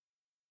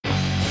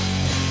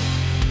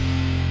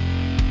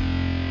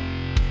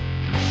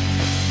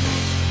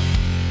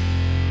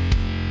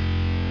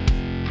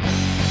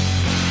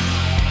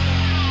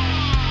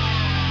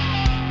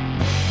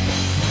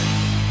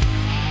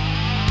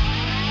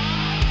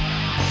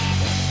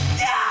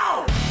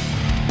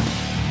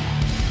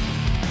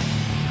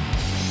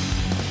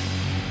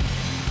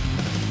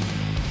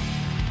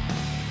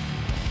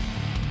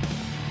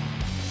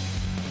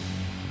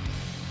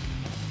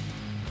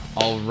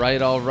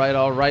All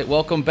right.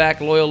 Welcome back,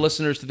 loyal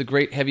listeners, to the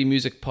Great Heavy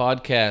Music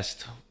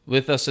Podcast.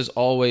 With us, as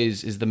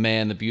always, is the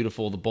man, the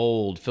beautiful, the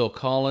bold, Phil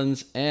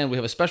Collins. And we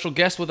have a special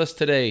guest with us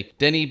today,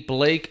 Denny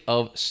Blake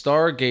of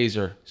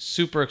Stargazer.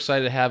 Super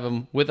excited to have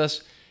him with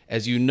us.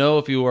 As you know,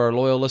 if you are a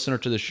loyal listener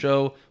to the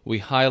show, we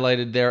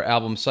highlighted their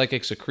album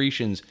Psychic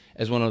Secretions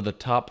as one of the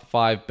top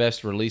 5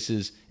 best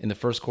releases in the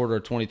first quarter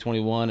of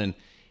 2021. And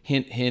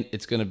hint, hint,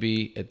 it's going to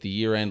be at the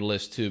year-end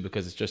list too,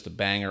 because it's just a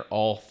banger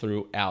all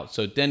throughout.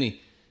 So Denny,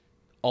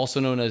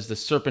 also known as the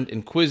Serpent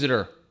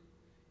Inquisitor,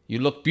 you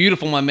look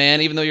beautiful, my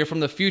man, even though you're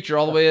from the future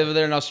all the way over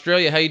there in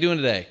Australia. How you doing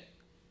today?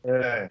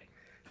 Yeah,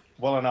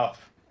 well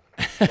enough.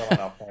 Well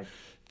enough, thanks.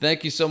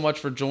 Thank you so much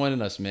for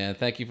joining us, man.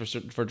 Thank you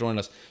for joining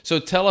us. So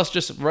tell us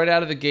just right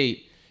out of the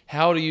gate,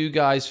 how do you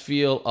guys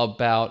feel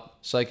about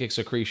Psychic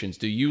Secretions?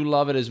 Do you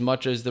love it as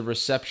much as the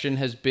reception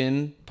has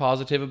been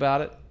positive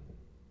about it?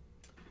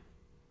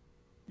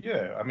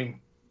 Yeah, I mean,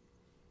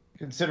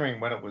 considering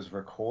when it was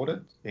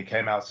recorded, it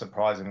came out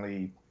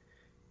surprising.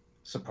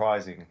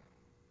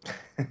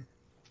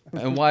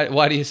 And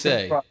why do you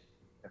say?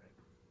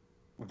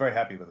 We're very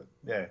happy with it.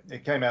 Yeah,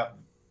 it came out.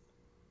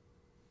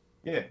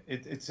 Yeah,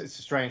 it's a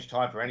strange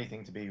time for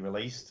anything to be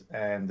released,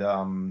 and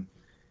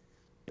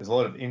there's a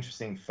lot of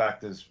interesting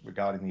factors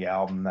regarding the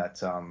album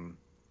that,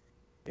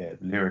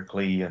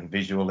 lyrically and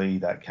visually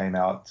that came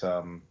out.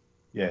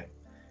 It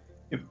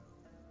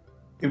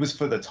was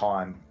for the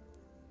time.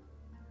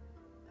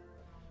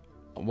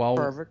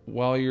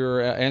 While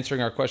you're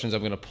answering our questions, I'm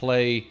going to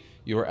play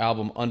your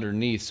album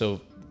underneath,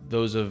 so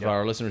those of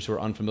our listeners who are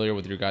unfamiliar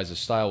with your guys'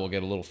 style will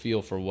get a little feel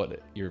for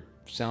what your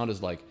sound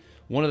is like.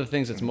 One of the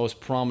things that's most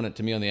prominent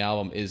to me on the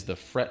album is the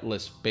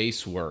fretless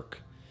bass work.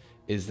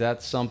 Is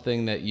that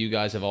something that you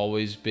guys have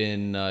always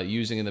been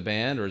using in the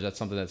band, or is that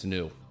something that's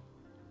new?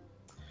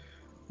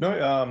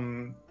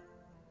 No,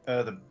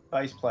 the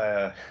bass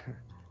player,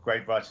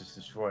 Great Righteous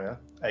Destroyer,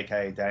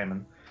 aka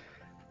Damon,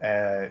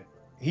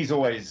 he's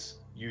always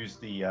used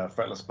the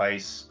fretless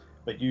bass,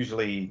 but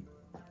usually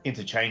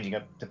interchanging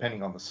it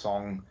depending on the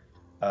song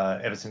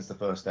ever since the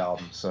first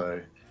album. So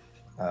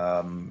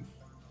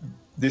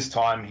this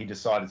time he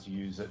decided to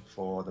use it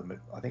for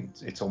I think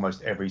it's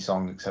almost every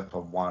song except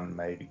for one,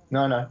 maybe.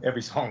 No,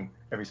 every song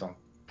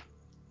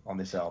on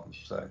this album.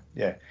 So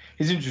yeah,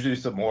 he's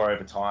introduced it more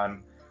over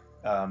time.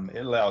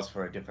 It allows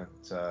for a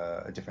different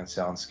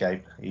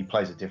soundscape. He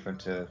plays it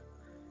different.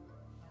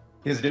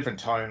 He has a different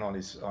tone on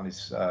his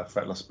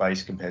fretless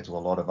bass compared to a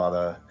lot of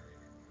other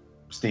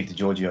Steve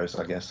DiGiorgio's,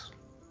 I guess.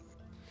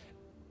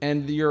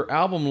 And your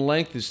album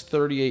length is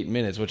 38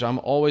 minutes, which I'm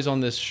always on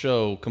this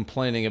show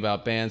complaining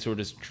about bands who are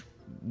just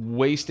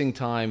wasting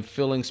time,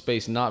 filling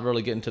space, not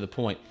really getting to the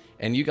point.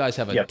 And you guys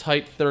have a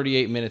tight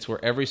 38 minutes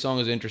where every song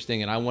is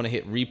interesting, and I want to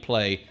hit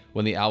replay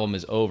when the album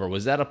is over.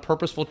 Was that a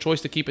purposeful choice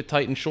to keep it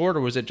tight and short,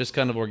 or was it just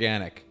kind of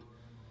organic?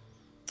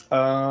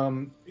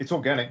 It's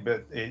organic,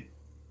 but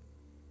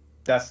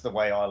that's the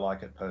way I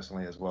like it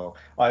personally as well.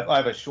 I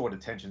have a short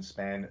attention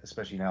span,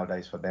 especially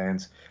nowadays for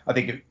bands. I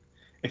think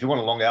if you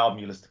want a long album,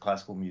 you listen to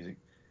classical music,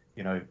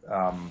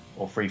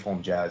 or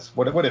freeform jazz,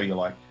 whatever you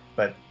like.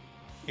 But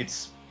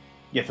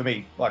for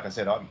me, like I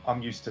said,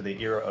 I'm used to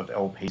the era of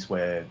LPs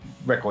where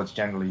records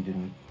generally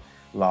didn't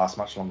last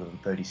much longer than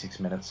 36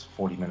 minutes,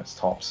 40 minutes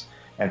tops.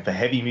 And for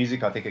heavy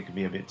music, I think it can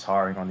be a bit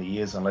tiring on the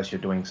ears unless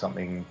you're doing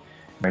something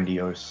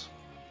grandiose.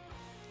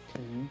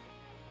 Mm-hmm.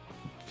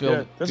 Phil,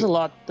 yeah, there's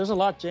a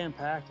lot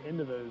jam-packed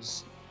into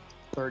those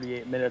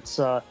 38 minutes.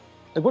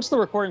 What's the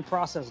recording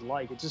process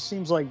like? It just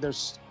seems like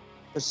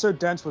it's so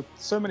dense with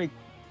so many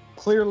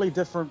clearly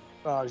different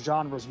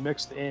genres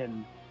mixed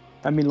in.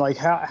 I mean, like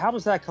how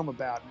does that come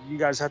about? You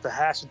guys have to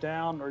hash it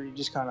down, or you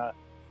just kind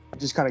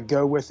of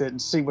go with it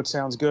and see what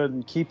sounds good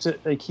and keep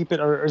it,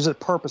 or is it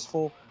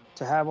purposeful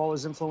to have all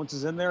those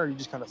influences in there, or you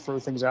just kind of throw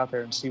things out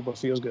there and see what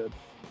feels good?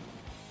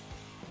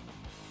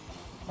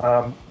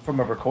 From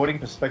a recording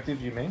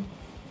perspective, you mean?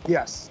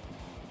 Yes.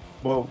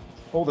 Well,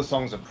 all the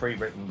songs are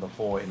pre-written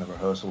before in the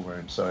rehearsal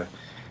room, so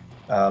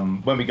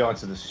when we go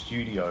into the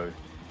studio,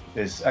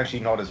 there's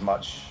actually not as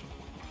much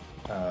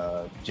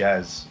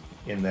jazz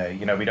in there.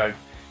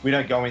 We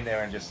don't go in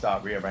there and just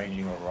start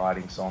rearranging or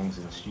writing songs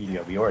in the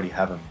studio. We already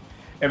have them.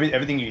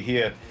 Everything you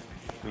hear,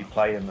 we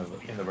play in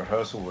the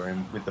rehearsal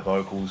room with the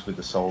vocals, with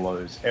the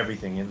solos,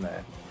 everything in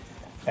there.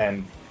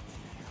 And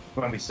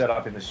when we set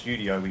up in the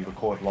studio, we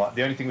record live.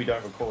 The only thing we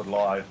don't record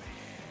live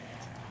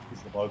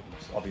is the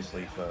vocals,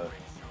 obviously for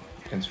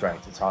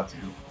constraints. It's hard to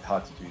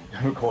do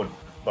record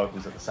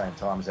vocals at the same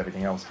time as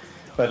everything else.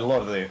 But a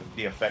lot of the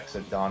effects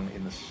are done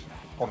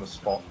on the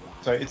spot.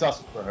 So it's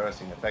us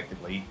rehearsing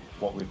effectively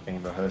what we've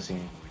been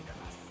rehearsing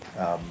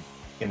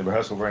in the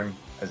rehearsal room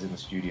as in the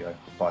studio,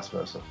 vice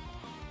versa.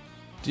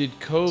 Did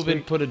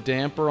COVID put a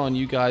damper on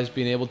you guys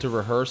being able to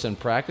rehearse and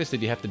practice?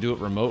 Did you have to do it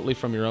remotely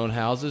from your own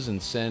houses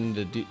and send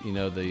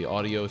the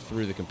audio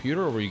through the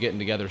computer, or were you getting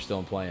together still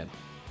and playing?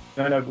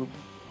 No,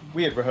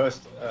 we had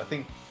rehearsed. I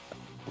think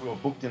we were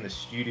booked in the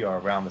studio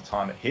around the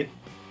time it hit,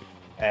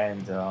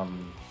 and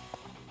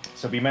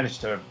so we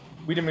managed to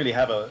we didn't really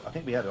have I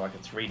think we had like a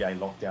 3-day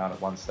lockdown at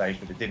one stage,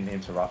 but it didn't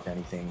interrupt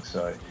anything,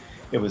 so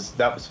that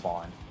was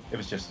fine. It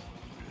was just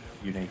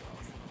unique.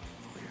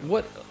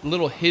 What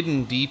little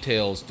hidden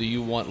details do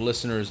you want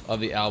listeners of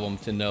the album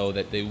to know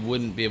that they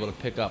wouldn't be able to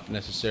pick up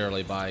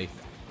necessarily by,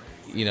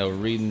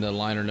 reading the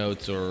liner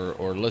notes or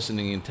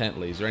listening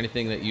intently? Is there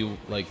anything that you,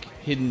 like,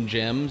 hidden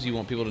gems you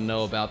want people to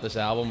know about this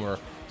album, or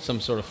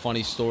some sort of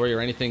funny story or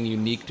anything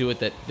unique to it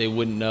that they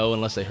wouldn't know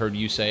unless they heard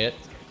you say it?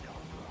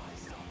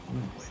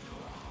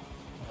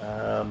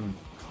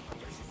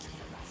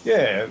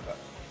 Yeah,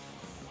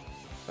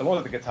 a lot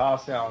of the guitar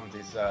sound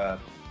is, from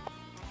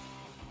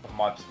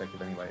my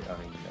perspective anyway,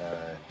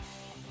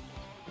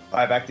 I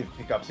have active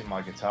pickups in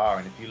my guitar,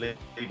 and if you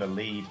leave a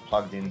lead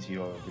plugged into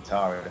your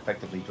guitar, it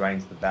effectively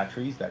drains the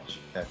batteries that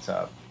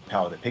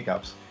power the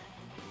pickups.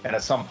 And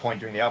at some point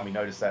during the album, we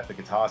noticed that the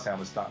guitar sound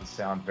was starting to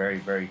sound very,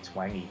 very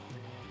twangy.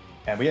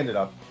 And we ended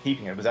up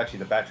keeping it. It was actually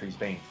the batteries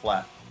being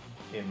flat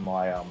in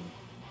my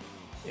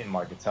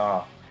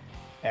guitar.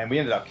 And we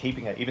ended up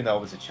keeping it, even though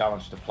it was a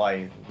challenge to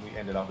play. We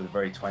ended up with a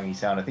very twangy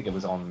sound. I think it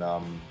was on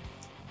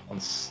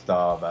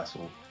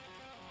Stargazer.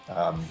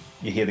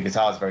 You hear the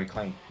guitar's very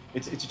clean.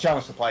 It's a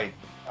challenge to play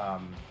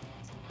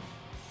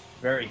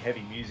very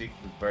heavy music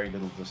with very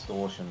little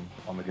distortion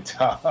on the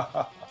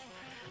guitar,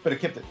 but it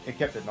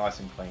kept it nice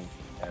and clean.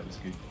 Yeah, it was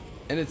good.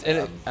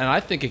 And I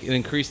think it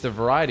increased the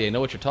variety. I know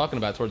what you're talking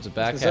about towards the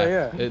back half.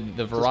 Yeah.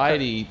 The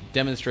variety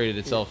demonstrated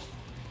itself,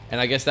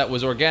 and I guess that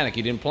was organic.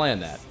 You didn't plan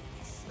that.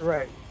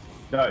 Right.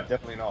 No,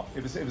 definitely not.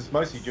 It was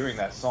mostly during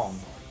that song,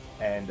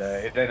 and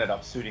it ended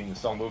up suiting the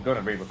song. We were going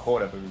to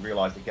re-record it, but we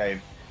realized it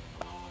gave,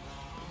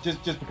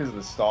 just because of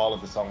the style of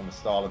the song and the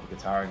style of the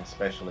guitaring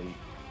especially,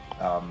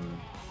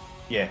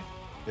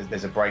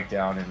 there's a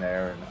breakdown in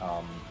there,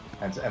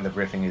 and the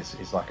riffing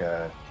is like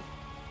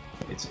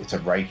it's a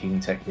raking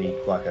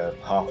technique, like a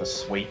half a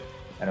sweep,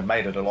 and it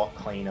made it a lot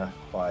cleaner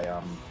by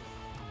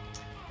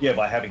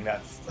having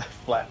that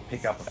flat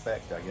pickup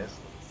effect, I guess.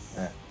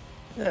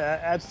 Yeah,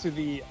 it adds to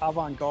the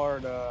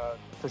avant-garde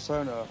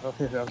persona.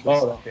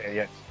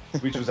 Yeah,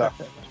 which was up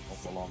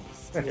for long.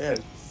 Yeah,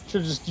 you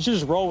should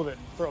just roll with it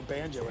and throw a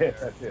banjo in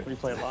there when you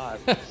play it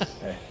live.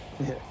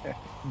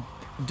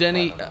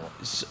 Denny,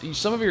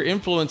 some of your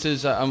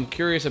influences I'm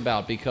curious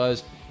about,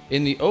 because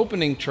in the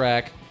opening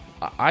track,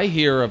 I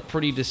hear a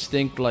pretty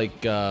distinct,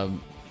 like,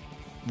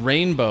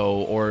 Rainbow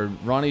or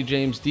Ronnie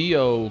James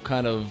Dio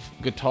kind of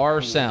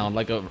guitar sound,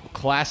 like a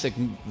classic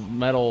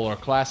metal or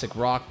classic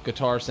rock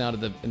guitar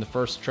sound in the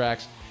first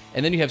tracks,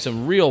 and then you have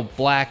some real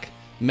black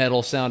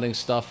metal sounding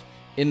stuff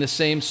in the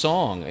same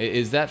song.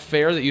 Is that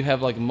fair that you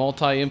have, like,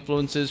 multi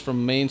influences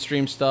from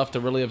mainstream stuff to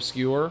really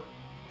obscure?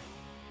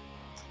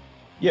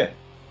 Yeah,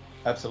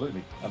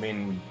 absolutely. I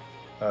mean,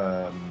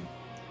 I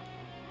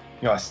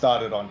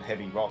started on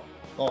heavy rock.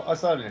 Well, I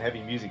started in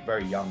heavy music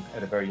very young,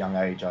 at a very young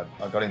age. I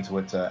got into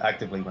it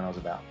actively when I was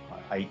about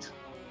 8.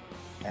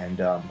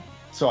 And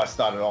so I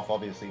started off,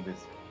 obviously,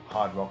 with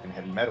hard rock and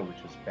heavy metal,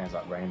 which was bands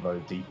like Rainbow,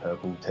 Deep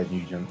Purple, Ted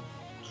Nugent,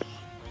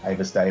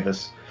 Avis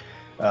Davis.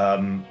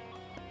 So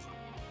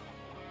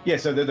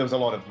there was a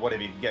lot of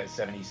whatever you could get,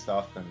 70s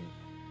stuff,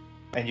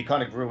 and you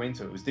kind of grew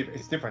into it.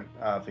 It's different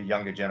for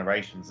younger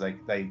generations.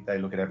 They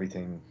look at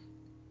everything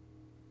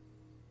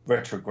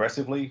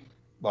retrogressively,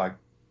 like,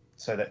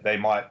 so that they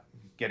might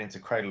get into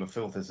Cradle of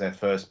Filth as their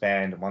first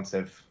band, and once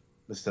they've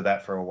listened to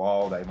that for a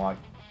while, they might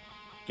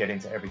get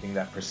into everything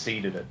that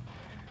preceded it.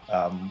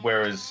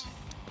 Whereas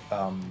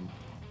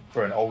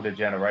for an older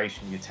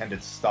generation, you tended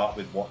to start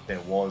with what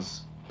there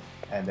was,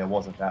 and there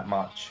wasn't that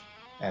much,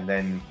 and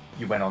then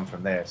you went on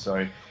from there.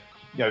 So,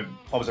 I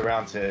was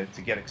around to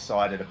get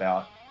excited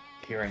about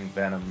hearing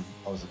Venom.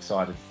 I was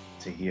excited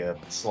to hear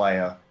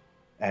Slayer,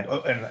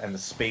 and the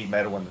speed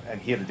metal, and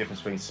hear the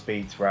difference between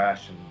speed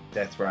thrash and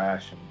death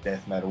thrash and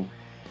death metal.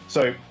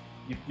 So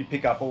you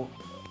pick up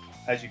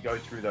as you go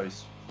through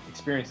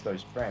experience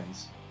those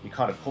trends, you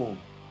kind of pull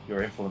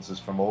your influences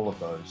from all of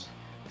those.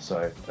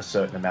 So a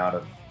certain amount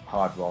of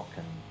hard rock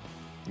and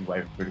new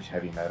wave British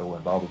heavy metal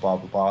and blah, blah, blah,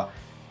 blah, blah.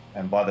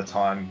 And by the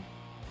time,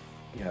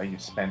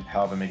 you've spent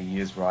however many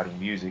years writing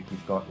music,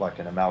 you've got like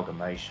an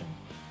amalgamation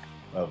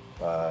of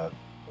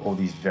all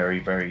these very,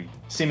 very,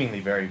 seemingly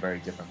very, very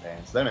different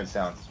bands. They don't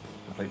sound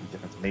completely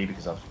different to me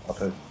because I've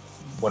heard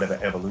whatever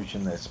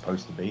evolution they're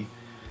supposed to be.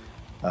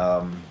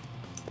 And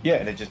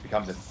it just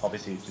becomes a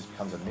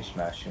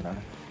mishmash,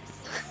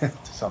 to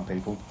some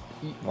people,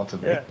 not to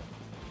me. Yeah.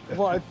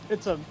 Well,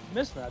 it's a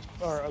mismatch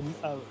or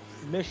a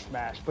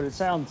mishmash, but it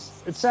sounds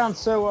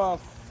so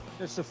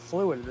it's so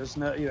fluid. There's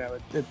no,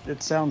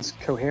 it sounds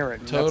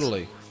coherent.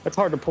 Totally. That's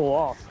hard to pull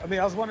off. I mean,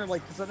 I was wondering,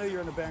 like, because I know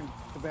you're in the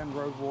band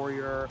Road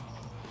Warrior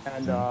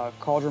and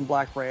Cauldron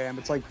Black Ram.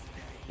 It's like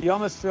you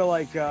almost feel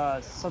like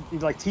something,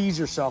 like, tease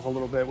yourself a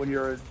little bit when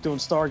you're doing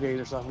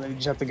Stargazer or something. And you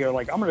just have to go,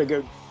 like, I'm gonna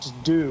go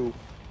just do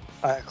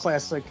my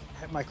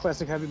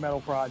classic heavy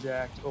metal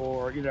project,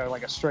 or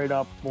like a straight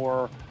up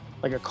more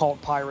like a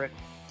Cult Pirate,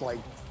 like,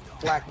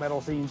 black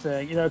metal theme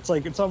thing.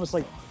 It's almost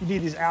like you need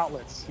these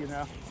outlets.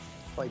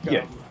 Like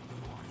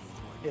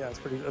that's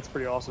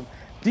pretty awesome.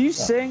 Do you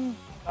sing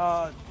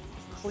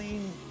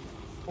clean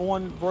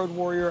on Road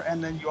Warrior,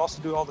 and then you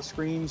also do all the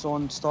screens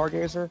on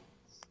Stargazer?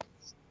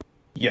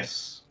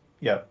 Yes.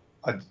 Yeah.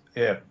 I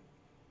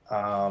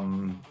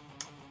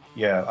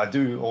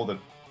do all the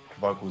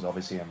vocals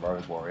obviously in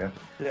Road Warrior.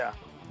 Yeah.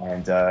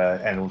 And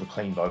all the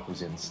clean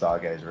vocals in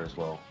Stargazer as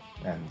well.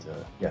 And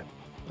yeah.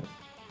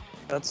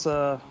 That's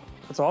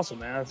awesome,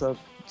 man. So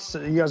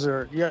you guys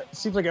are, it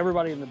seems like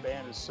everybody in the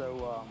band is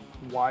so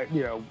wide,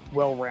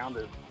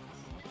 well-rounded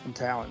in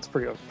talent. It's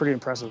pretty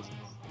impressive.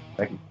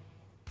 Thank you.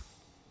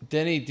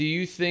 Denny, do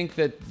you think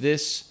that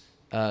this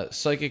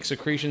Psychic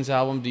Secretions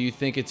album, do you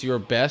think it's your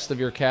best of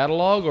your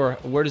catalog, or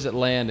where does it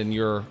land in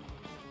your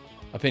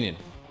opinion?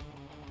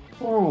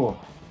 Oh,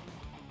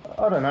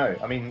 I don't know.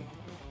 I mean,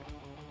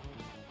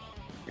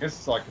 I guess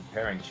it's like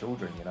comparing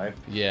children,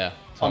 Yeah,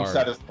 I'm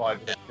satisfied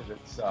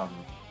because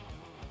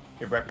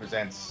it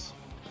represents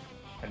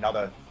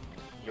another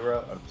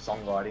era of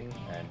songwriting,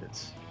 and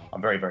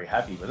I'm very, very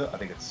happy with it. I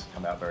think it's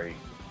come out very,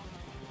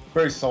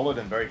 very solid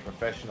and very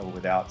professional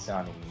without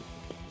sounding,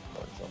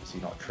 it's obviously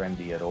not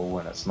trendy at all,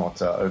 and it's not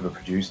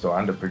overproduced or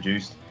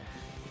underproduced,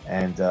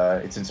 and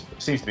it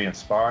seems to be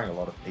inspiring a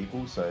lot of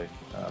people. So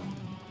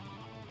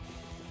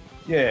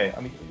yeah,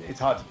 I mean, it's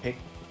hard to pick.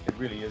 It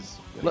really is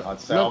really hard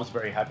to say. I was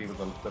very happy with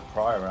the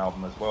prior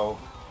album as well.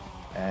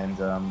 And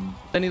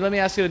Denny, let me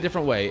ask it a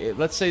different way.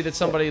 Let's say that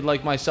somebody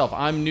like myself,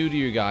 I'm new to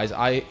you guys.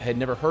 I had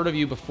never heard of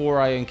you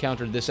before I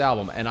encountered this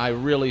album, and I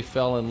really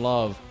fell in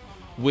love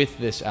with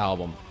this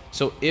album.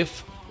 So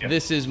if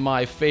this is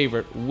my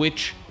favorite,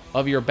 which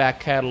of your back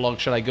catalog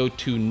should I go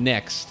to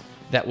next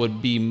that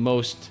would be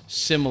most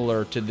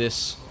similar to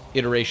this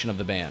iteration of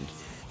the band?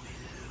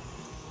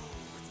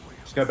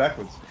 Just go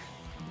backwards.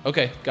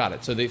 Okay, got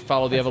it. So they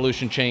follow the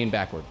evolution chain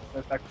backward.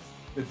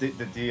 The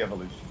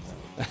de-evolution.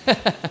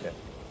 Yeah.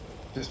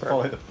 Just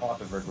follow the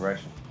path of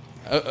regression.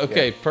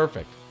 Okay,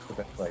 perfect. The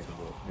best way to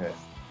do it. Yeah.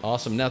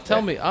 Awesome. Now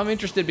tell me, I'm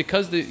interested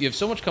because you have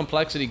so much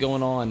complexity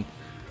going on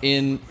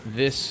in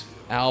this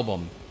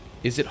album.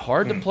 Is it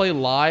hard to play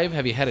live?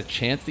 Have you had a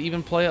chance to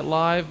even play it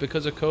live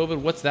because of COVID?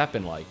 What's that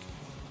been like?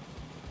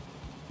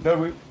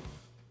 No,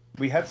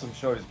 we had some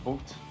shows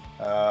booked.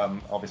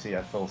 Obviously,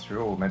 I fell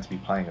through. We were meant to be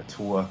playing a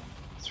tour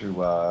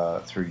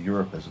through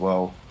Europe as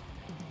well,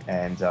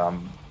 and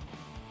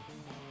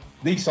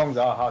these songs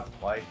are hard to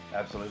play.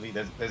 Absolutely,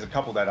 there's a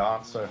couple that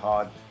aren't so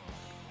hard,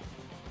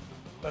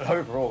 but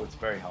overall, it's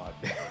very hard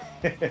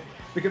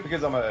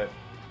because I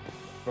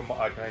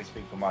can only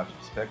speak from my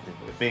perspective.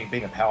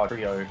 Being a power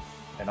trio,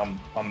 and I'm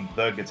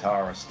the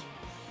guitarist.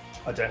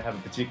 I don't have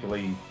a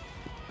particularly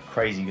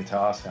crazy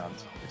guitar sound.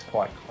 It's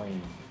quite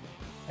clean.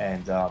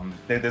 And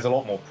there's a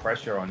lot more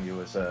pressure on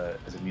you as a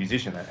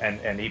musician,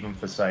 and even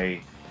for,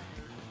 say,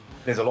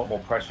 there's a lot more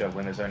pressure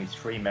when there's only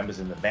 3 members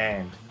in the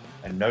band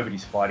and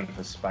nobody's fighting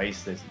for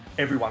space.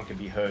 Everyone can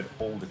be heard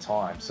all the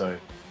time. So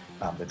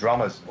the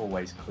drummer's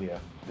always clear.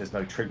 There's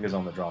no triggers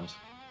on the drums.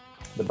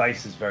 The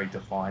bass is very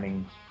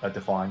defined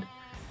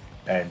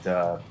and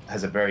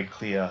has a very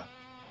clear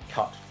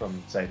cut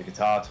from, say, the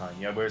guitar tone.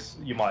 Whereas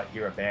you might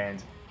hear a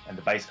band and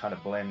the bass kind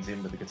of blends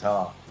in with the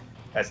guitar.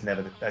 I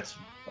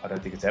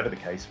don't think it's ever the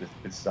case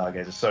with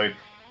Stargazer. So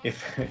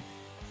if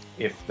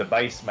the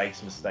bass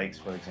makes mistakes,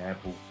 for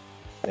example,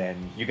 then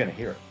you're going to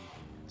hear it.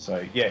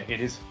 So yeah,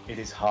 it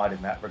is hard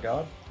in that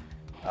regard.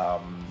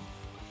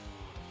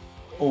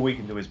 All we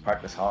can do is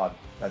practice hard.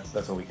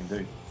 That's all we can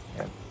do.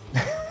 Yeah.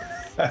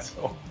 That's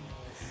all.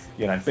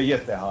 But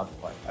yes, they're hard to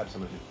play.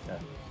 Absolutely. Yeah.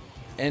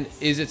 And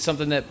is it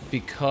something that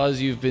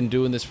because you've been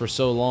doing this for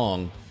so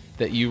long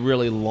that you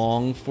really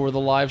long for the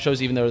live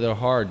shows, even though they're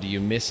hard? Do you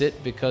miss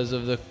it because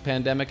of the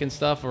pandemic and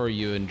stuff, or are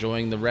you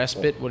enjoying the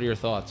respite? What are your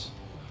thoughts?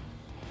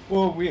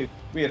 Well, we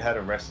had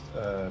a rest.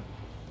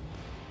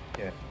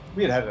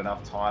 We had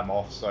enough time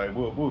off, so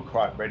we were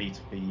quite ready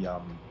to be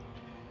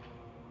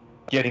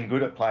getting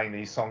good at playing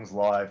these songs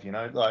live.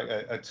 Like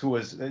a tour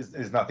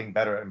is nothing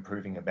better at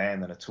improving a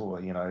band than a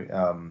tour.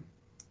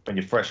 When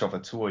you're fresh off a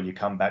tour, you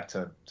come back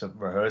to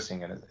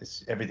rehearsing, and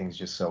everything's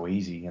just so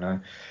easy.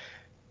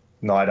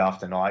 Night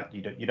after night,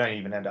 you don't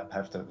even end up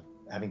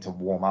having to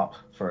warm up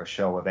for a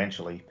show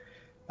eventually.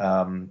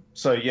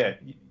 So yeah,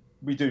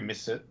 we do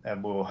miss it,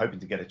 and we're hoping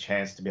to get a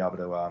chance to be able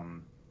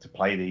to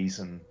play these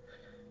and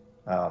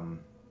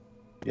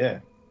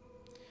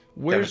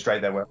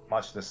demonstrate that we're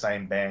much the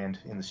same band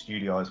in the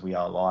studio as we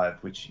are live,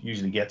 which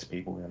usually gets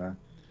people.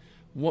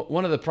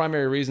 One of the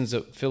primary reasons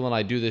that Phil and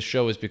I do this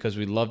show is because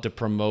we love to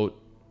promote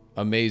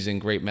amazing,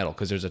 great metal,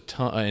 because there's a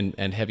ton,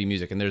 and heavy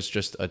music, and there's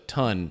just a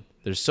ton.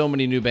 There's so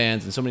many new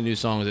bands and so many new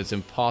songs, it's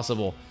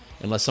impossible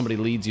unless somebody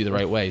leads you the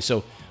right way.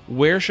 So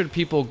where should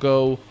people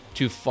go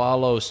to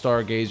follow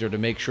Stargazer to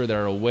make sure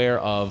they're aware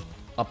of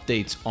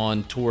updates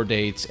on tour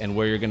dates and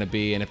where you're going to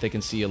be, and if they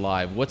can see you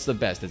live? What's the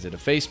best? Is it a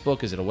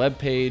Facebook? Is it a web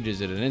page?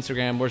 Is it an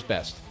Instagram? Where's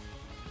best?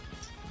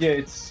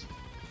 I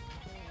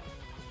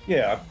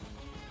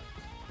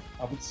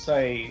would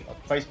say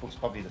Facebook's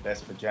probably the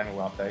best for general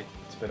updates,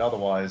 but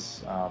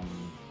otherwise, our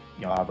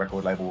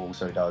record label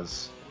also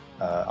does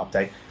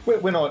update.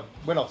 We're not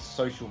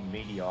social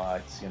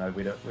mediaites.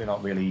 We're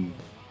not really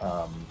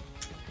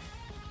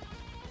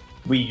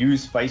We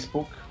use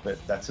Facebook, but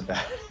that's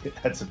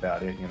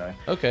about it. You know.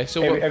 Okay,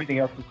 so everything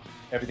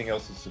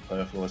else is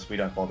superfluous. We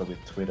don't bother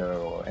with Twitter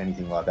or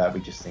anything like that. We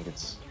just think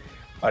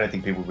I don't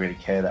think people really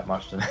care that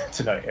much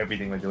to know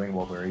everything we're doing,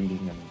 what we're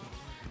eating, and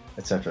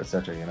et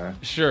cetera, you know.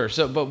 Sure.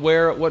 So, but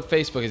what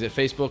Facebook is it?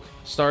 Facebook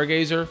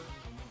Stargazer?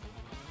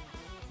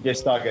 Yeah,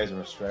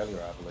 Stargazer Australia,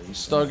 I believe.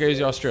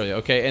 Stargazer Australia.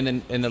 Okay,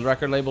 and the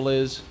record label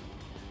is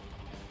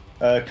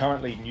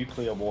currently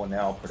Nuclear War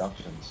Now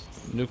Productions.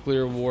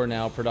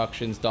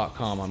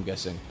 NuclearWarNowProductions.com, I'm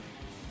guessing.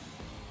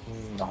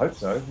 I hope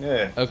so.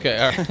 Yeah. Okay.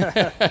 All right.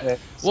 Yeah,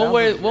 one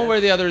way or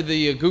the other,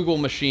 the Google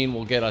machine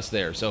will get us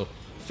there. So,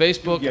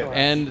 Facebook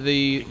and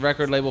the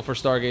record label for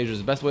Stargazer is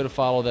the best way to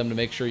follow them to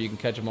make sure you can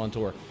catch them on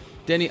tour.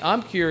 Denny,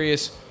 I'm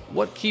curious,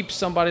 what keeps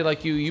somebody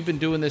like you? You've been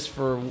doing this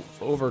for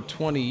over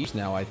 20 years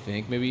now, I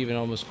think, maybe even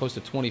almost close to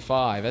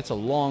 25. That's a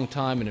long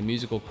time in a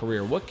musical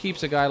career. What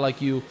keeps a guy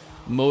like you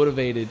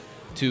motivated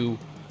to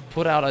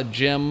put out a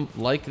gem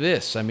like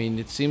this? I mean,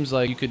 it seems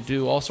like you could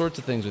do all sorts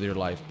of things with your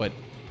life, but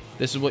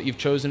this is what you've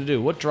chosen to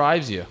do. What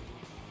drives you?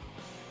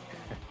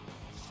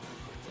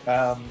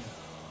 I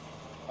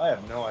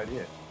have no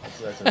idea.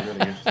 That's a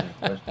really interesting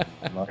question.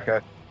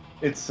 Like,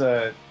 it's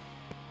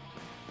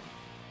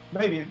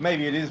maybe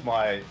it is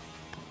my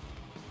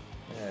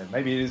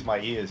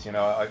ears. You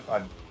know,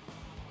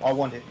 I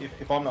want to,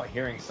 if I'm not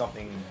hearing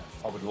something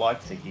I would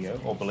like to hear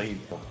or believe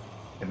or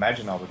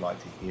imagine I would like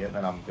to hear,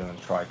 then I'm going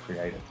to try to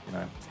create it. You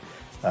know.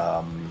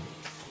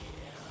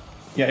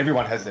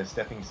 Everyone has their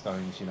stepping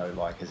stones, you know,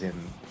 like as in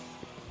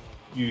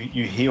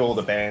you hear all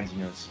the bands and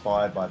you're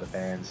inspired by the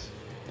bands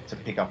to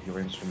pick up your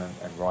instrument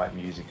and write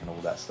music and all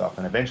that stuff.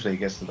 And eventually it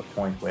gets to the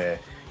point where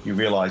you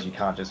realize you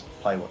can't just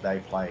play what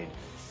they played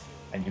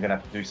and you're going to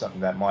have to do something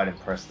that might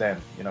impress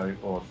them, you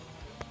know,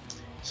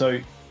 so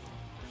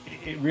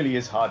it really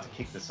is hard to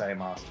kick the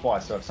same ass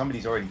twice. So if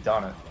somebody's already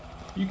done it,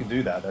 you can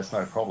do that, that's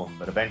no problem.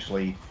 But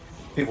eventually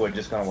people are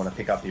just going to want to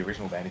pick up the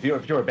original band. If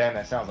you're a band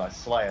that sounds like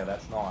Slayer,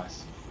 that's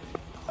nice.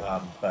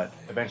 But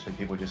eventually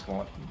people are just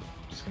going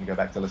to go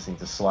back to listening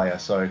to Slayer.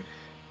 So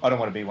I don't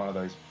want to be one of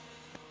those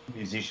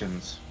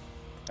musicians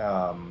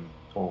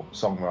or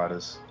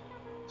songwriters.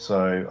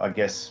 So I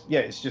guess,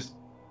 it's just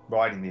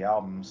writing the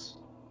albums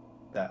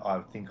that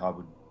I think I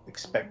would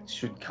expect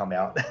should come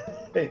out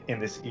in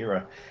this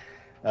era.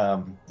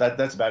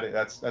 That's about it.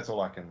 That's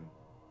all I can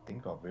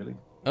think of, really.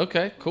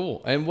 Okay,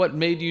 cool. And what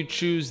made you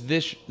choose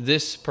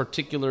this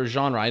particular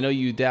genre? I know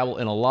you dabble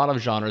in a lot of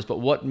genres, but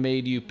what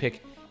made you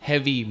pick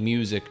heavy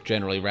music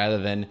generally rather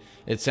than,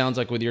 it sounds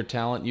like with your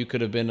talent you could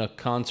have been a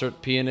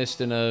concert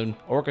pianist in an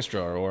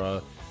orchestra or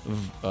a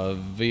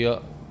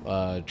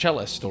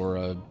cellist or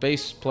a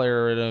bass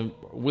player in a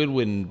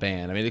woodwind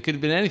band. I mean, it could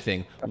have been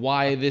anything.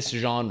 Why this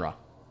genre?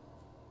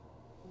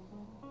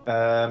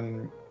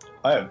 I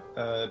have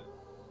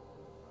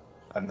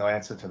no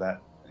answer to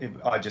that.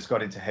 I just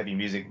got into heavy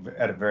music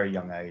at a very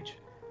young age.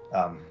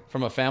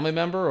 From a family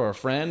member or a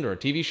friend or a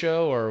TV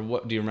show, or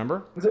what? Do you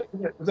remember? It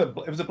was a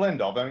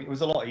blend of. I mean, it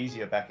was a lot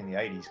easier back in the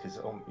 80s because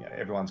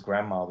everyone's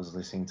grandma was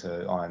listening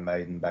to Iron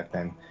Maiden back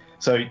then.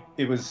 So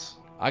it was.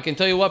 I can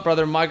tell you what,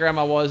 brother, my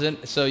grandma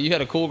wasn't. So you had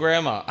a cool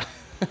grandma.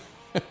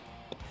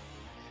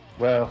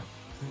 Well,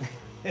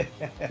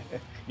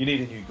 you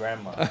need a new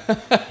grandma.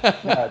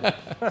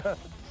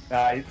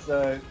 It's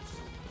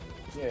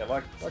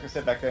like I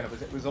said back then,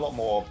 it was a lot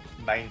more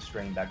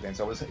mainstream back then,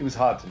 so it was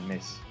hard to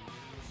miss.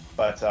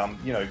 But there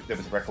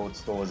was record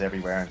stores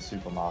everywhere and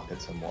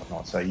supermarkets and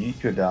whatnot, so you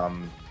could.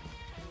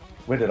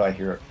 Where did I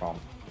hear it from?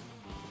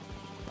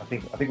 I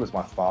think it was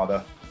my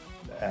father,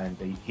 and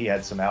he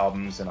had some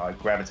albums, and I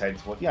gravitated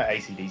toward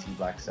AC/DC,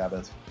 Black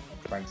Sabbath,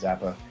 Frank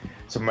Zappa,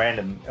 some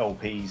random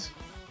LPs,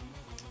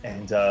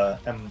 and I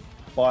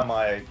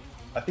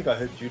think I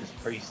heard Judas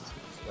Priest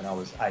when I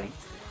was 8.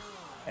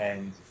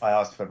 And I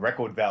asked for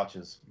record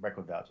vouchers.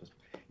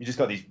 You just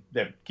got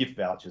they're gift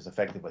vouchers,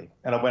 effectively.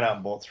 And I went out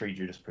and bought 3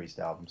 Judas Priest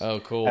albums. Oh,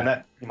 cool. And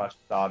that pretty much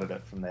started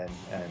it from then.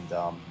 And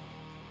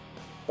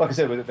like I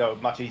said, they were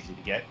much easier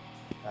to get.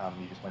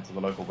 You just went to the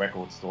local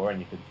record store and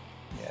you could,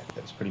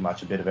 there was pretty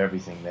much a bit of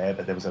everything there.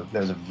 But there was a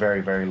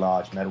very, very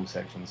large metal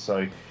section.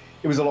 So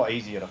it was a lot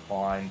easier to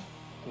find,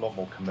 a lot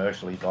more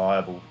commercially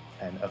viable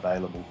and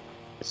available.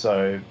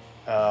 So,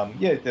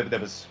 there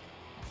was...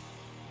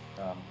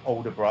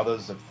 older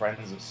brothers of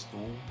friends at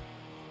school,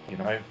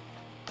 I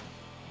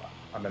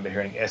remember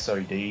hearing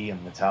SOD and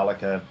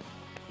Metallica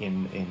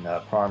in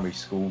primary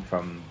school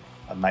from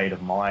a mate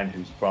of mine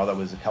whose brother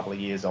was a couple of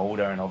years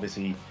older and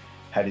obviously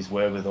had his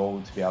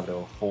wherewithal to be able to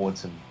afford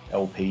some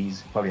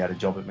LPs. Probably had a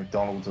job at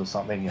McDonald's or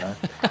something,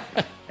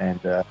 and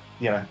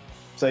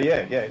so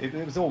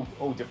it was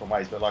all different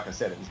ways. But like I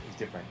said, it was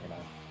different,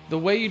 The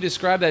way you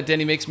describe that,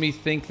 Denny, makes me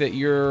think that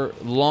you're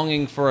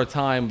longing for a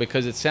time,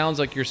 because it sounds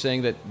like you're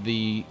saying that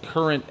the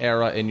current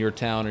era in your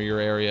town or your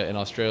area in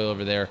Australia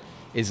over there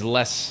is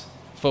less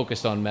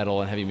focused on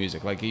metal and heavy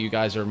music. Like, you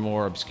guys are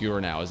more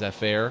obscure now. Is that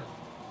fair?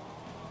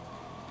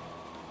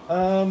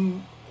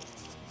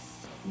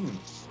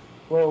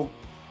 Well,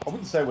 I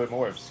wouldn't say we're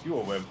more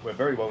obscure. We're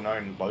very well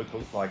known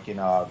locally, like in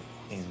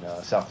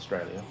South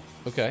Australia.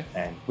 Okay.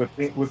 And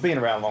we've been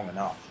around long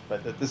enough,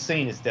 but the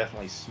scene is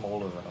definitely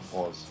smaller than it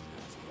was.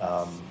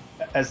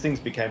 As things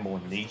became more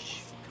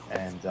niche,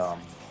 and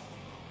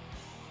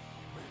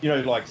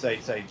like say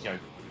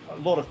a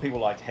lot of people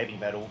liked heavy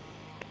metal.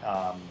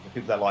 The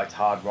people that liked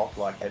hard rock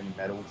like heavy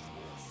metal.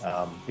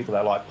 People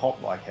that like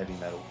pop like heavy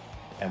metal.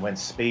 And when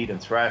speed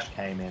and thrash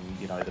came in,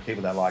 the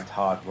people that liked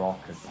hard rock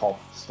and pop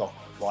stopped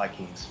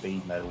liking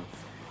speed metal,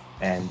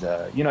 and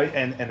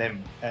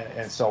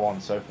and so on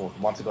and so forth.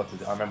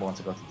 I remember once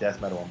it got to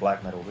death metal and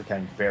black metal, it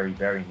became very,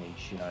 very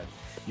niche.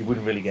 You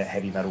wouldn't really get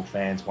heavy metal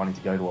fans wanting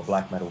to go to a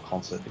black metal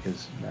concert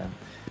because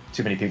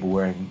too many people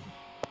wearing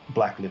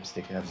black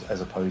lipstick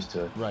as opposed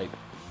to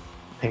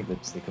pink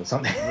lipstick or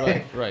something.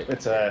 Right.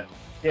 But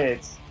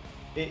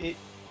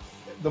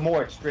the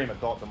more extreme it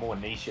got, the more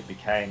niche it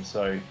became.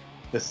 So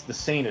the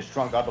scene has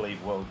shrunk, I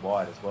believe,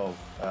 worldwide as well.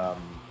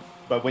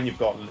 But when you've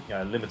got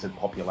limited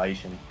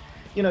population,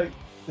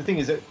 the thing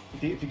is that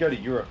if you go to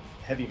Europe,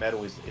 heavy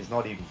metal is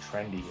not even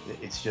trendy.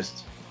 It's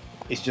just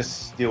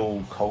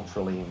still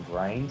culturally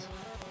ingrained,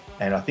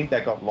 and I think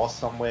that got lost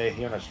somewhere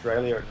here in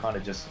Australia. It kind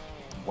of just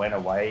went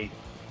away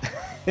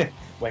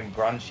when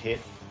grunge hit.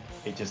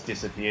 It just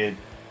disappeared,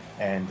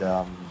 and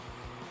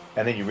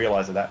then you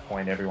realize at that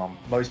point,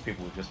 most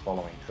people were just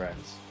following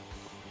trends.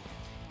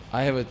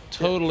 I have a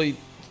totally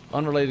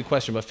unrelated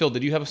question, but Phil,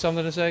 did you have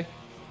something to say?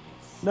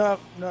 No,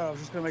 I was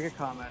just going to make a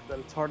comment that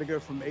it's hard to go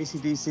from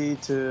AC/DC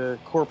to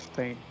corpse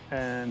paint,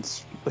 and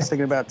was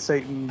thinking about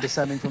Satan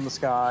descending from the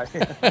sky.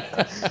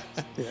 That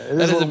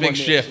is a big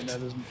shift.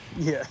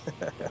 Yeah.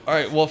 All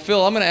right, well,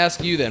 Phil, I'm going to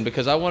ask you then,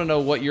 because I want to know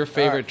what your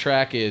favorite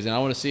track is, and I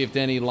want to see if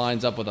Denny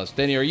lines up with us.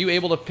 Denny, are you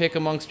able to pick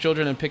amongst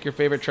children and pick your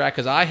favorite track?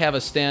 Because I have a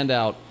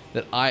standout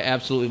that I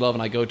absolutely love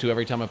and I go to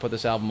every time I put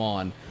this album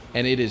on,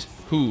 and it is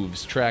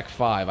Hooves, track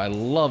 5. I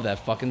love that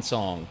fucking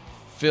song.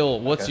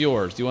 Phil, what's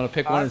yours? Do you want to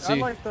pick one and see? I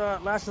like the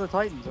Lash of the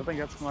Titans. I think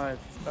that's my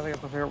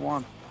favorite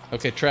one.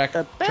 Okay, track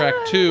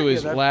 2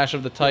 is Lash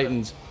of the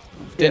Titans.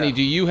 Denny,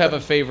 do you have a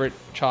favorite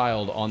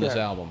child on this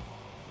album?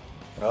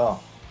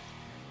 Oh,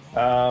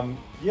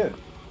 the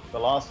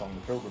last song,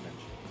 The Pilgrimage.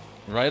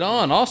 Right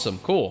on, awesome,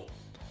 cool.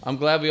 I'm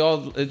glad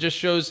it just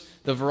shows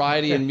the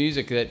variety in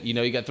music that,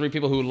 you got 3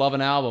 people who love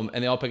an album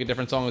and they all pick a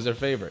different song as their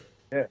favorite.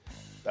 Yeah,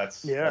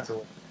 that's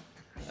what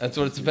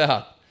it's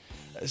about.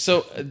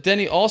 So,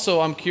 Denny, also,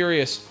 I'm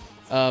curious,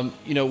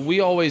 we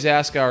always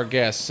ask our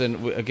guests,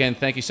 and again,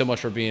 thank you so much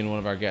for being one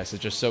of our guests.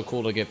 It's just so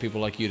cool to get people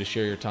like you to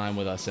share your time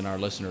with us and our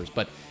listeners.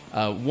 But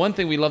one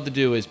thing we love to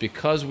do is,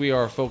 because we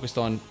are focused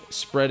on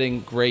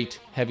spreading great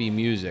heavy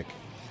music,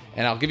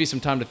 and I'll give you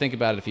some time to think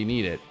about it if you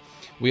need it,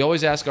 we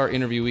always ask our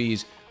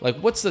interviewees,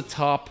 what's the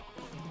top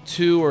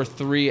 2 or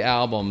 3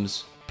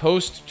 albums,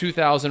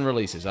 post-2000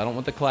 releases? I don't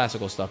want the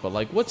classical stuff, but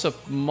what's a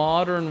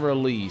modern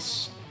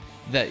release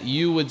that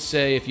you would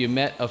say if you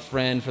met a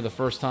friend for the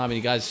first time and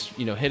you guys,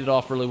 hit it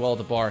off really well at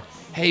the bar,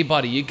 hey,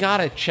 buddy, you got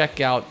to check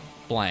out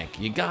blank.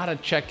 You got to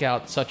check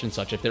out such and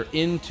such if they're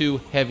into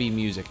heavy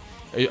music.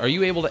 Are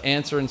you able to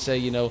answer and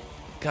say,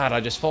 God,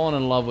 I just fallen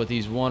in love with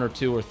these 1 or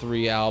 2 or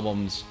 3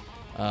 albums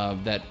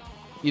that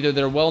either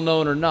they're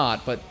well-known or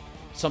not, but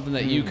something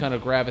that you kind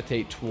of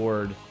gravitate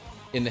toward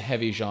in the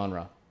heavy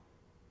genre?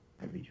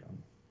 Heavy genre.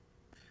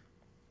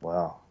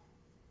 Wow.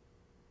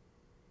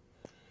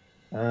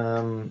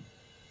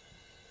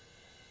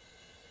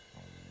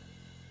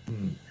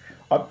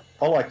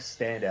 I like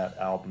standout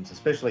albums,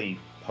 especially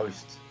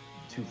post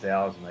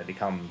 2000. They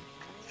become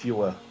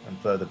fewer and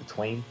further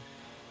between.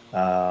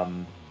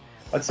 I'd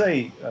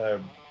say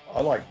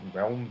I like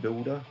Realm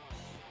Builder.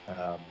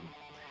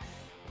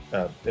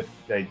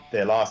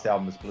 Their last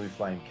album was Blue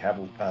Flame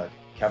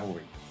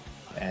Cavalry,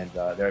 and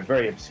they're a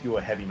very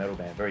obscure heavy metal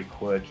band, very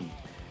quirky.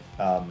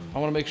 I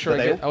want to make sure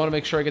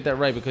I get that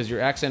right, because your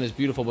accent is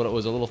beautiful, but it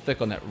was a little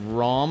thick on that.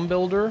 Realm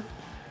Builder.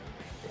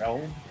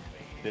 Realm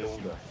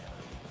Builder.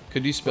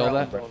 Could you spell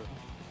that?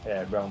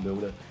 Yeah, Realm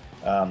Builder.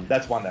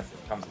 That's one that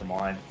comes to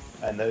mind.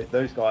 And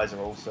those guys are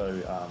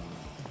also,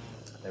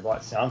 they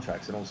write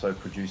soundtracks and also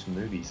produce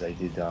movies. They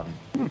did a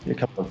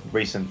couple of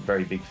recent,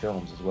 very big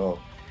films as well.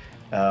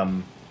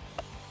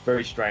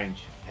 Very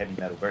strange heavy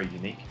metal, very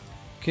unique.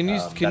 Can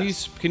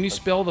you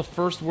spell the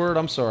first word?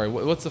 I'm sorry.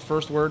 What's the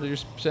first word that you're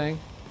saying?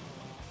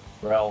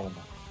 Realm.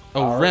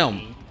 Oh,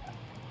 Realm.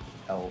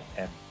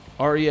 R-E-A-L-M.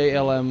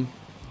 R-E-A-L-M.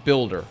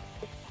 Builder.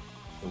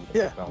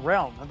 Yeah,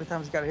 Realm. How many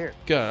times you got to hear it?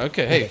 Good.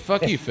 Okay. Hey,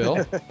 fuck you,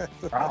 Phil.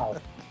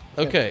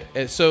 Okay.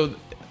 So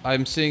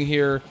I'm seeing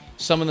here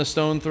Summon the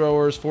Stone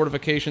Throwers,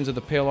 Fortifications of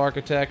the Pale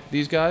Architect.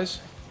 These guys?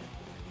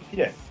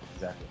 Yeah,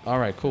 exactly. All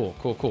right. Cool.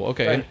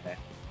 Okay.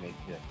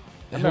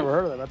 I've never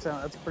heard of that.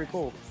 That's pretty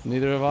cool.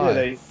 Neither have I.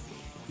 Yeah,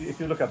 if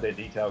you look up their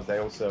details, they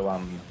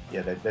also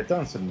they've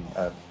done some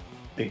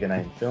bigger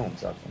name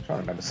films. I'm trying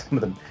to remember some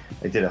of them.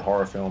 They did a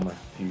horror film a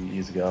few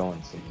years ago,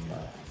 and some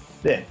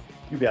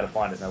you'll be able to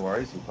find it. No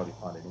worries, you'll probably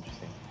find it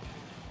interesting.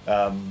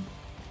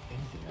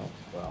 Anything else?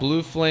 Wow.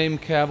 Blue Flame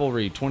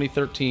Cavalry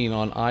 2013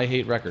 on I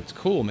Hate Records.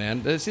 Cool,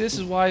 man. See, this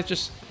is why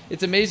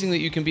it's amazing that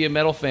you can be a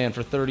metal fan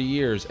for 30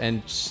 years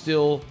and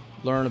still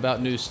learn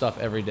about new stuff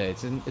every day.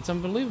 It's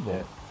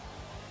unbelievable.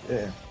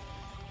 Yeah.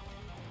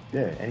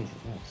 Anything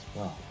else?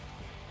 Wow.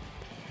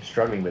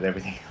 Struggling with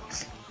everything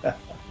else.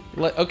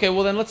 Okay,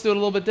 well then let's do it a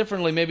little bit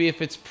differently. Maybe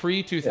if it's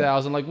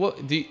pre-2000, like what?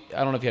 I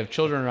don't know if you have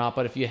children or not,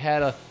 but if you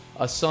had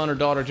a son or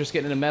daughter just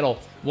getting into metal,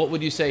 what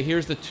would you say?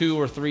 Here's the 2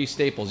 or 3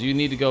 staples. You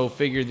need to go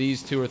figure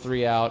these 2 or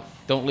 3 out.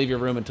 Don't leave your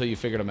room until you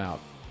figured them out.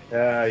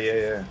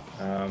 Yeah.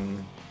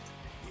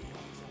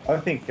 I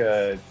think,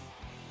 for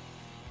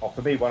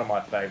me, one of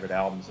my favorite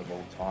albums of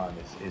all time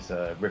is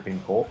Ripping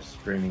Corpse,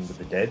 Dreaming with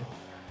the Dead.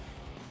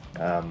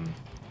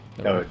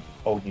 An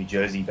old New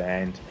Jersey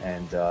band,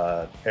 and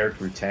Eric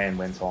Rutan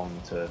went on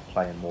to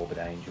play in Morbid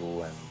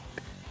Angel,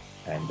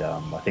 and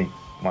I think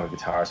one of the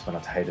guitarists went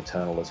on to Hate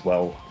Eternal as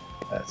well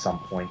at some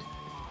point.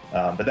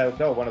 But they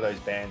were one of those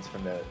bands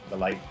from the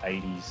late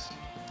 80s.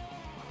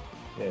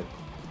 Yeah.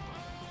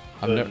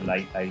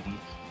 Late 80s.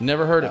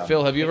 Never heard it,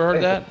 Phil. Have you ever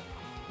heard that?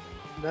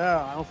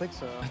 No, I don't think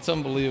so. That's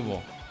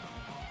unbelievable.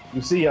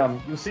 You'll see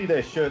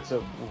their shirts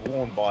are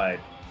worn by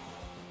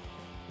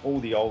all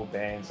the old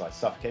bands like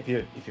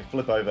Suffocation. If you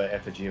flip over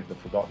Effigy of the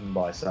Forgotten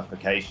by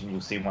Suffocation, you'll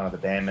see one of the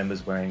band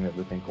members wearing the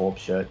Ripping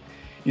Corpse shirt.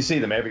 You see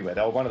them everywhere.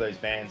 They were one of those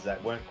bands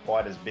that weren't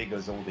quite as big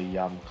as all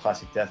the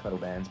classic death metal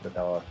bands,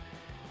 but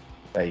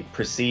they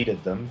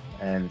preceded them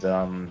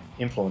and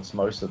influenced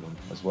most of them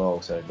as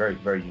well. So very,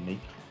 very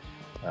unique.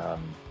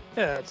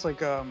 Yeah, it's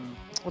like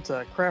what's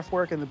that?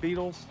 Kraftwerk and the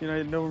Beatles. You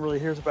know, no one really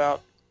hears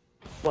about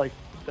like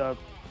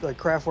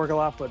Kraftwerk a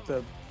lot,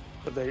 but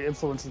they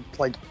influence it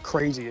like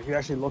crazy if you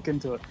actually look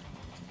into it.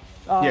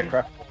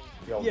 Kraftwerk.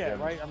 Yeah,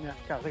 right. I mean, I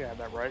kind of think I had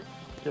that right.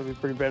 It'd be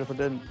pretty bad if I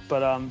didn't.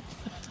 But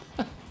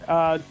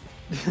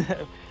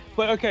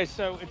but okay,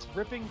 so it's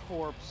Ripping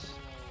Corpse,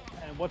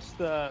 and what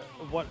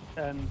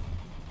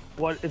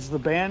is the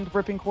band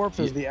Ripping Corpse?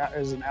 Or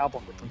is an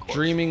album Ripping Corpse?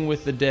 Dreaming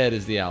with the Dead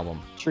is the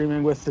album.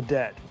 Dreaming with the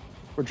Dead.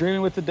 We're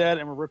dreaming with the dead,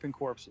 and we're ripping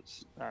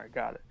corpses. All right,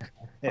 got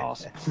it.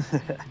 Awesome.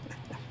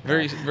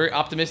 Very, very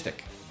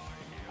optimistic.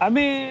 I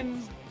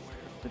mean,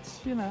 it's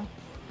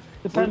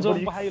depends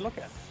on how you look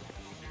at it.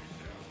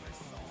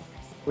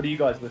 What do you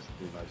guys listen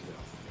to mostly?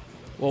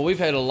 Well, we've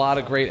had a lot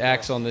of great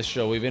acts on this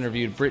show. We've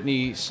interviewed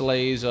Brittany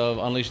Slays of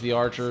Unleash the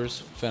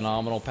Archers,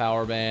 phenomenal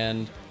power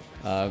band.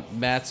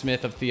 Matt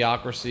Smith of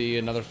Theocracy,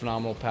 another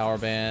phenomenal power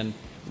band.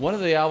 One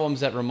of the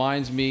albums that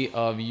reminds me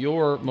of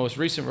your most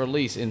recent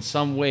release in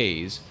some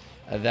ways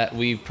that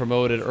we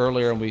promoted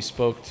earlier, and we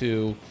spoke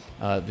to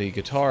the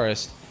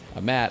guitarist,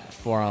 Matt,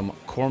 from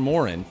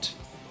Cormorant.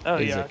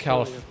 He's a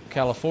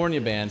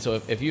California band.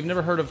 So if you've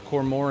never heard of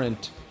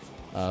Cormorant,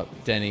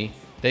 Denny,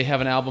 they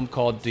have an album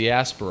called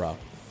Diaspora.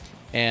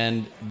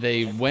 And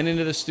they went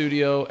into the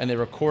studio and they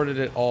recorded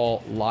it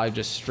all live,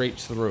 just straight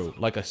through,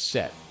 like a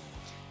set.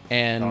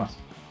 And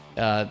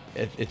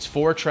it's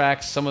 4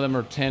 tracks. Some of them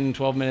are 10,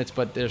 12 minutes,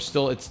 but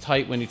it's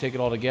tight when you take it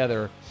all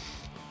together.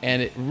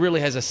 And it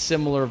really has a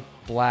similar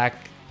black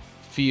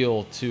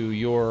feel to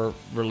your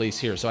release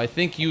here. So I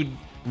think you'd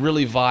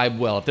really vibe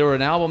well. If there were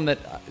an album that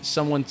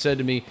someone said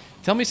to me,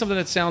 tell me something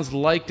that sounds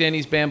like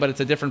Denny's band, but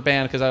it's a different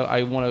band because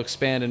I want to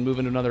expand and move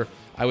into another,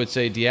 I would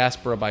say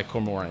Diaspora by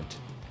Cormorant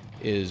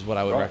is what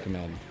I would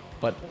recommend.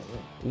 But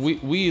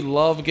we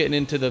love getting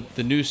into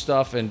the new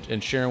stuff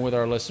and sharing with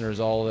our listeners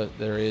all that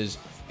there is.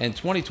 And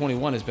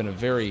 2021 has been a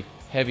very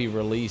heavy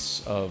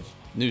release of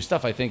new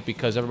stuff, I think,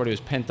 because everybody was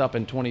pent up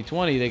in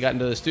 2020. They got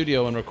into the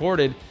studio and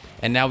recorded,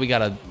 and now we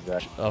got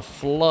a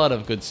flood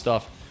of good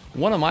stuff.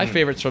 One of my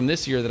favorites from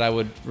this year that I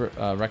would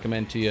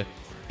recommend to you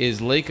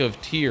is Lake of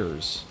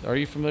Tears. Are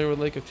you familiar with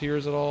Lake of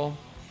Tears at all?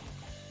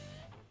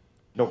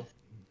 Nope.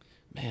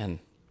 Man,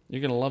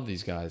 you're going to love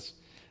these guys.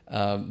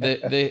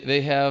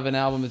 They have an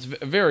album that's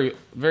very,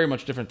 very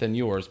much different than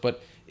yours,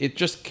 but it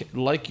just,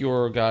 like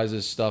your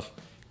guys' stuff,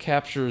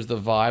 captures the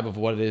vibe of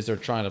what it is they're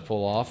trying to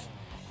pull off.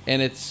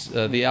 And it's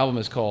the album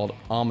is called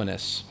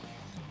Ominous.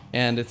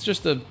 And it's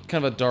just a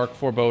kind of a dark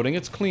foreboding.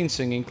 It's clean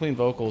singing, clean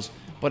vocals,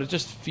 but it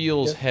just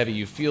feels heavy.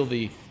 You feel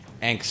the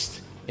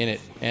angst in it,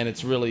 and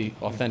it's really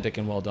authentic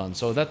and well done.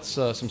 So that's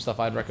some stuff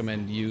I'd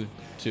recommend you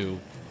to,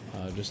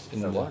 just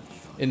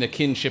in the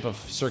kinship of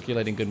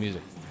circulating good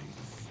music.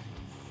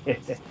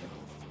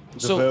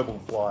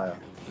 Verbal flyer.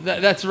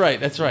 That's right.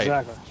 That's right.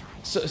 Exactly.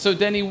 So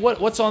Denny,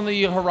 what's on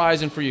the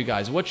horizon for you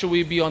guys? What should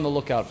we be on the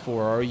lookout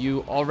for? Are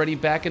you already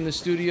back in the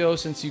studio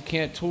since you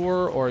can't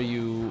tour, or are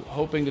you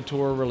hoping to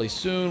tour really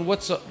soon?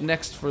 What's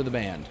next for the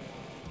band?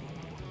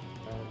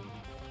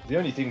 The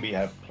only thing we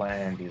have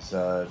planned is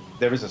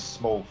there is a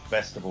small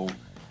festival.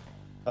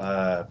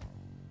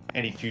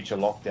 Any future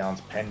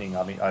lockdowns pending.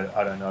 I mean,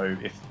 I don't know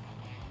if,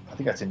 I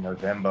think that's in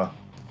November.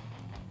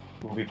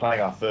 We'll be playing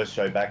our first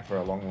show back for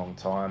a long, long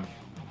time.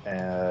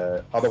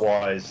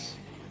 Otherwise,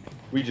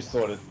 we just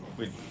thought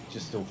we'd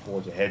just still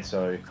forge ahead.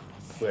 So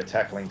we're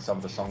tackling some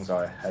of the songs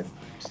I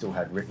still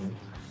had written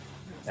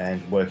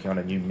and working on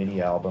a new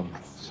mini album.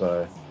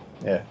 So,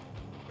 yeah.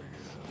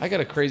 I got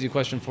a crazy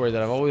question for you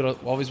that I've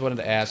always wanted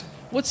to ask.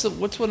 What's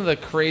one of the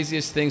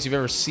craziest things you've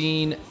ever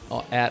seen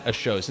at a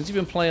show? Since you've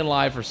been playing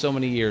live for so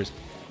many years,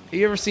 have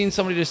you ever seen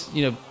somebody just,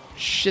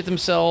 shit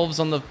themselves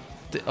on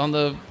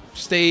the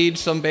stage,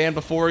 some band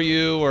before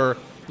you, or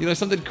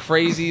something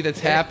crazy that's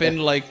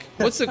happened? Like,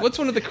 what's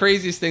one of the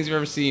craziest things you've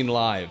ever seen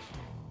live?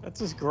 That's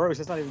just gross.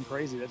 That's not even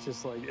crazy. That's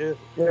just like, ew.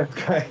 Yeah,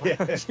 okay.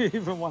 Yeah. You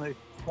even want to.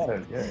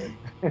 Yeah.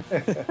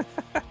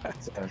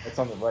 It's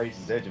on the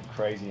razor's edge of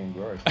crazy and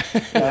gross.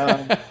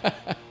 I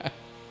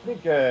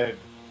think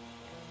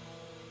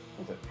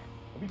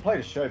we played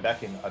a show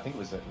back in, I think it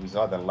was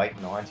either late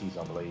 90s,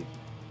 I believe.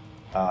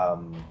 It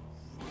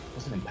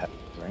wasn't in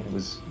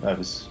Paris, it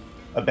was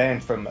a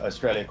band from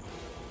Australia.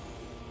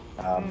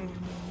 And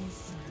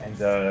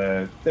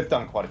they've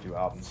done quite a few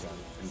albums, so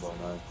pretty well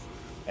known.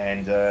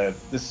 And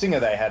the singer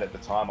they had at the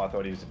time, I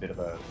thought he was a bit of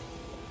a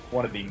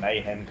wannabe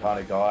mayhem kind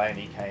of guy, and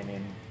he came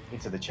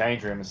into the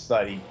change room and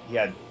started. He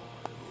had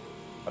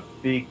a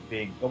big.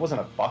 It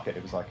wasn't a bucket;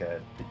 it was like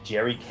a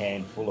jerry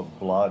can full of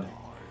blood.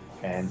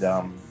 And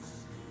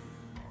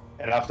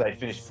after they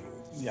finished,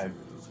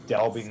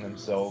 delving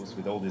themselves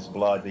with all this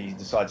blood, they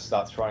decided to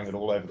start throwing it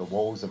all over the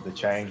walls of the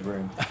change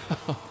room.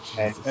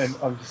 and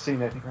I'm just sitting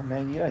there thinking,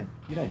 man,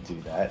 you don't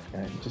do that.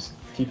 You just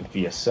keep it for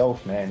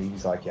yourself, man.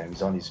 He's like,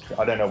 he's on his.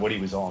 I don't know what he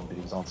was on, but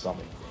he was on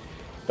something.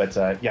 But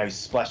he's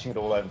splashing it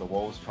all over the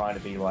walls, trying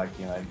to be like,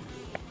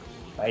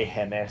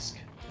 mayhem-esque.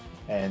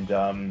 And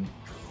then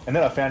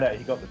I found out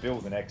he got the bill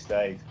the next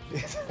day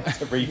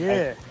to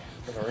repaint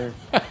in the room.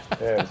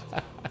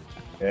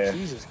 Yeah.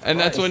 Jesus Christ. And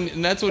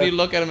that's when you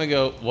look at him and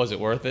go, was it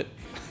worth it?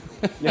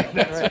 Yeah,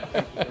 that's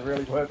right.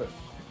 Really worth it.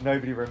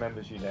 Nobody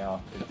remembers you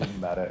now. It didn't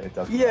matter. It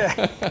doesn't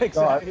matter.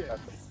 Exactly.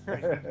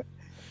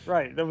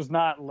 Right. That was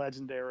not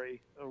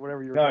legendary or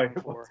whatever you were going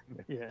for.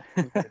 Yeah.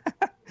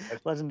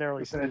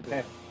 Legendarily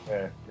stupid.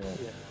 Yeah.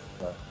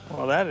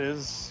 Well, that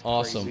is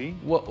awesome. Crazy.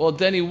 Well,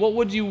 Denny, what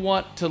would you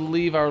want to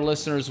leave our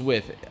listeners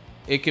with?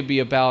 It could be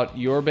about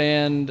your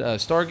band,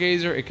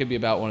 Stargazer. It could be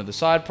about one of the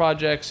side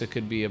projects. It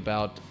could be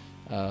about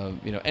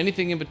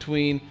anything in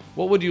between.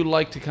 What would you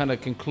like to kind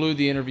of conclude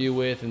the interview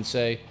with and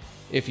say,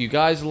 if you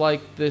guys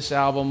like this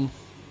album,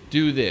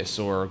 do this,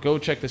 or go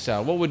check this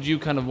out? What would you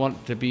kind of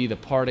want to be the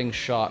parting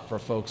shot for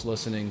folks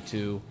listening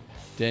to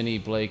Denny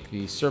Blake,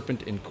 the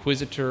Serpent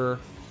Inquisitor,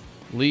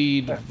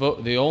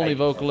 the only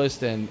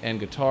vocalist and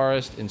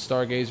guitarist in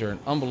Stargazer, an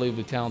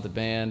unbelievably talented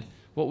band?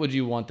 What would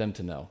you want them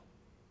to know?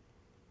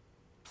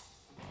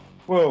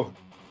 Well,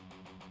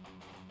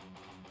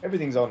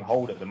 everything's on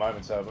hold at the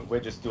moment, so we're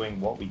just doing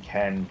what we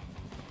can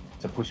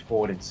to push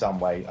forward in some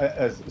way.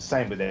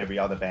 Same with every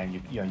other band.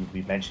 You've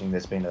been mentioning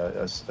there's been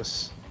a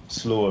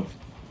slew of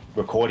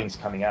recordings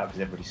coming out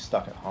because everybody's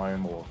stuck at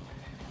home.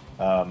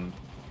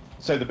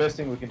 So the best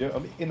thing we can do.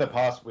 In the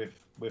past, we've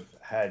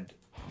had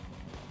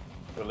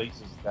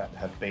releases that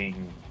have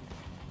been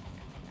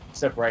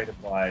separated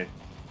by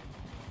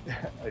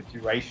a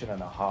duration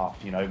and a half.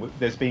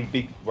 There's been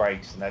big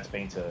breaks, and that's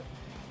been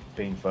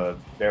for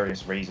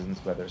various reasons,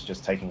 whether it's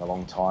just taking a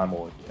long time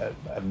or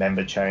a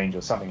member change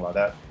or something like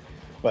that.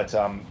 But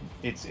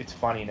it's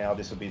funny now.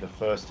 This will be the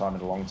first time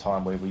in a long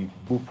time where we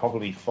will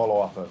probably follow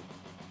up a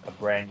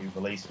brand new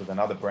release with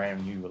another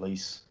brand new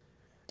release,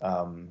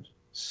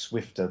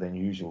 swifter than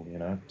usual.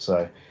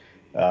 So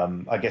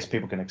I guess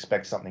people can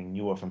expect something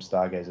newer from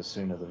Stargazer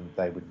sooner than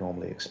they would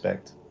normally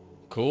expect.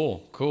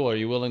 Cool. Are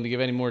you willing to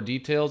give any more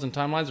details and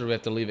timelines, or do we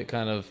have to leave it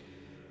kind of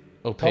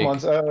opaque?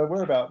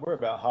 We're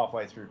about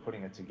halfway through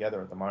putting it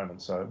together at the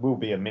moment, so it will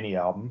be a mini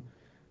album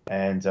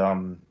and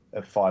of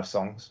 5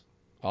 songs.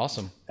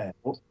 Awesome. And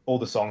all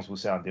the songs will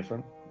sound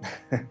different,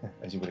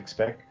 as you would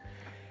expect.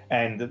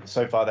 And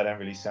so far, they don't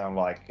really sound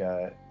like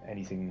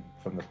anything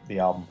from the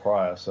album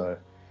prior. So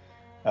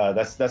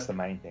that's the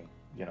main thing,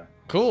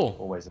 Cool.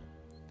 Always.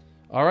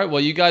 All right.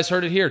 Well, you guys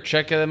heard it here.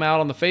 Check them out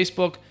on the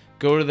Facebook.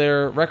 Go to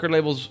their record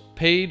label's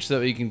page so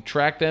that you can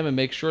track them and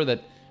make sure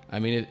that. I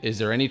mean, is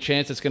there any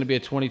chance it's going to be a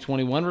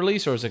 2021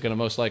 release, or is it going to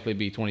most likely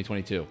be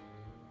 2022?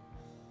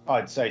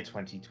 I'd say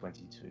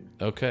 2022.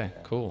 Okay.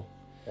 Yeah. Cool.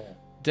 Yeah.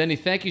 Denny,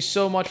 thank you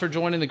so much for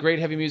joining the Great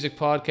Heavy Music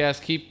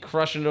Podcast. Keep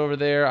crushing it over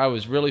there. I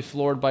was really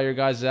floored by your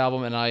guys'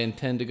 album, and I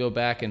intend to go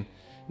back and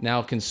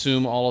now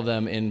consume all of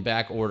them in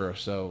back order.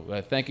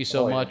 So thank you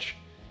so much.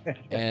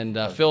 And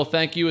Phil,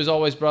 thank you as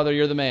always, brother.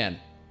 You're the man.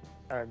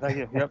 All right, thank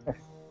you. Yep.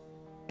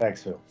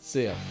 Thanks, Phil.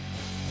 See ya.